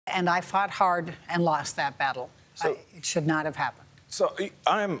And I fought hard and lost that battle. It should not have happened. So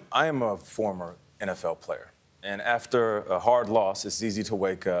I am a former NFL player. And after a hard loss, it's easy to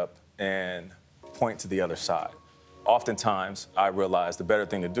wake up and point to the other side. Oftentimes, I realized the better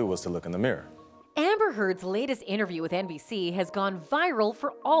thing to do was to look in the mirror. Amber Heard's latest interview with NBC has gone viral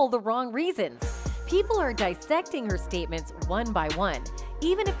for all the wrong reasons. People are dissecting her statements one by one,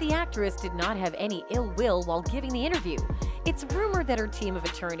 even if the actress did not have any ill will while giving the interview. It's rumored that her team of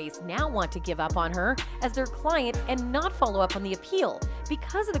attorneys now want to give up on her as their client and not follow up on the appeal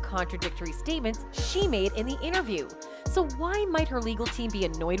because of the contradictory statements she made in the interview. So why might her legal team be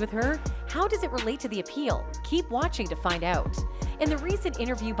annoyed with her? How does it relate to the appeal? Keep watching to find out. In the recent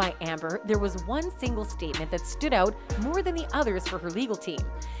interview by Amber, there was one single statement that stood out more than the others for her legal team.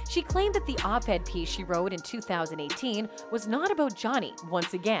 She claimed that the op-ed piece she wrote in 2018 was not about Johnny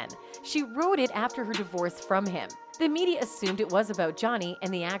once again. She wrote it after her divorce from him. The media assumed it was about Johnny,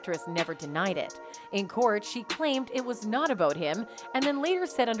 and the actress never denied it. In court, she claimed it was not about him, and then later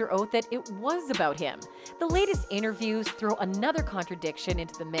said under oath that it was about him. The latest interviews throw another contradiction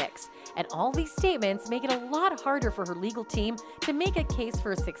into the mix, and all these statements make it a lot harder for her legal team to make a case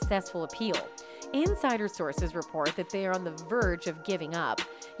for a successful appeal. Insider sources report that they are on the verge of giving up.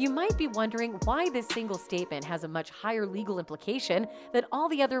 You might be wondering why this single statement has a much higher legal implication than all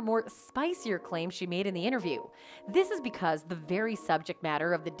the other more spicier claims she made in the interview. This is because the very subject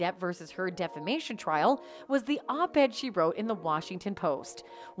matter of the Depp versus Heard defamation trial was the op-ed she wrote in the Washington Post.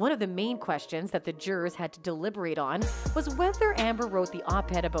 One of the main questions that the jurors had to deliberate on was whether Amber wrote the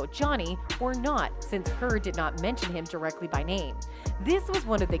op-ed about Johnny or not, since Heard did not mention him directly by name. This was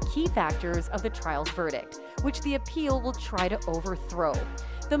one of the key factors of the trial's verdict, which the appeal will try to overthrow.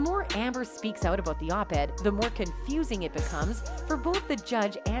 The more Amber speaks out about the op-ed, the more confusing it becomes for both the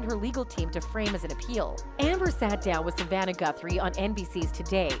judge and her legal team to frame as an appeal. Amber sat down with Savannah Guthrie on NBC's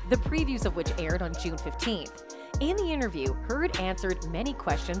Today, the previews of which aired on June 15th. In the interview, Heard answered many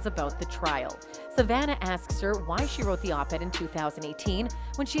questions about the trial. Savannah asks her why she wrote the op-ed in 2018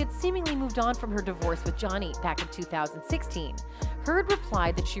 when she had seemingly moved on from her divorce with Johnny back in 2016. Heard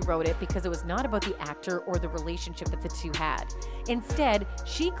replied that she wrote it because it was not about the actor or the relationship that the two had. Instead,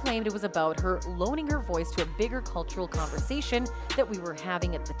 she claimed it was about her loaning her voice to a bigger cultural conversation that we were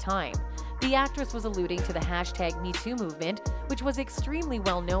having at the time. The actress was alluding to the #MeToo movement, which was extremely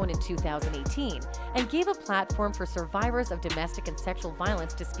well known in 2018, and gave a platform for survivors of domestic and sexual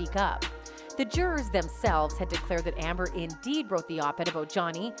violence to speak up. The jurors themselves had declared that Amber indeed wrote the op-ed about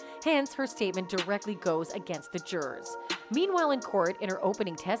Johnny, hence her statement directly goes against the jurors. Meanwhile, in court, in her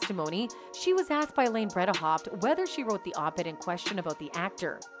opening testimony, she was asked by Elaine Bredehoft whether she wrote the op-ed in question about the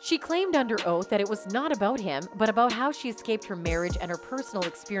actor. She claimed under oath that it was not about him, but about how she escaped her marriage and her personal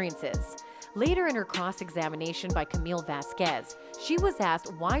experiences. Later in her cross-examination by Camille Vasquez, she was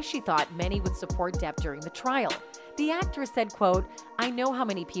asked why she thought many would support Depp during the trial. The actress said, quote, "I know how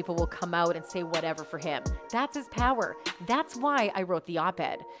many people will come out and say whatever for him. That's his power. That's why I wrote the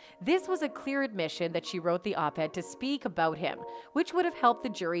op-ed." This was a clear admission that she wrote the op-ed to speak about him, which would have helped the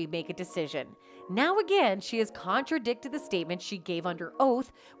jury make a decision. Now again, she has contradicted the statement she gave under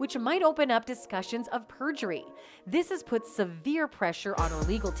oath, which might open up discussions of perjury. This has put severe pressure on her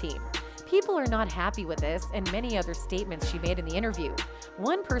legal team. People are not happy with this and many other statements she made in the interview.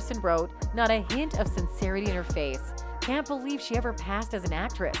 One person wrote, "Not a hint of sincerity in her face. Can't believe she ever passed as an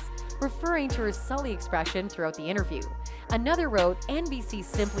actress," referring to her sully expression throughout the interview. Another wrote, "NBC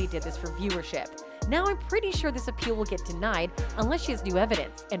simply did this for viewership. Now I'm pretty sure this appeal will get denied unless she has new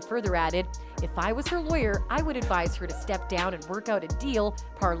evidence," and further added, "If I was her lawyer, I would advise her to step down and work out a deal,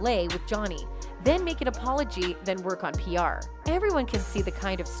 parlay with Johnny. Then make an apology, then work on PR." Everyone can see the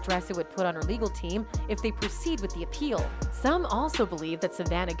kind of stress it would put on her legal team if they proceed with the appeal. Some also believe that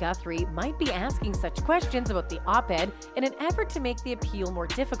Savannah Guthrie might be asking such questions about the op-ed in an effort to make the appeal more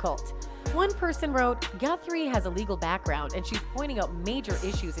difficult. One person wrote, "Guthrie has a legal background and she's pointing out major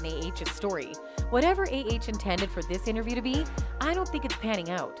issues in AH's story. Whatever AH intended for this interview to be, I don't think it's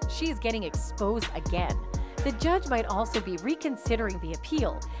panning out. She is getting exposed again." The judge might also be reconsidering the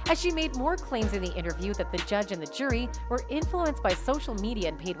appeal, as she made more claims in the interview that the judge and the jury were influenced by social media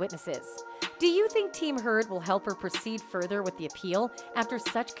and paid witnesses. Do you think Team Heard will help her proceed further with the appeal after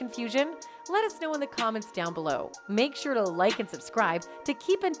such confusion? Let us know in the comments down below. Make sure to like and subscribe to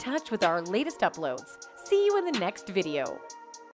keep in touch with our latest uploads. See you in the next video.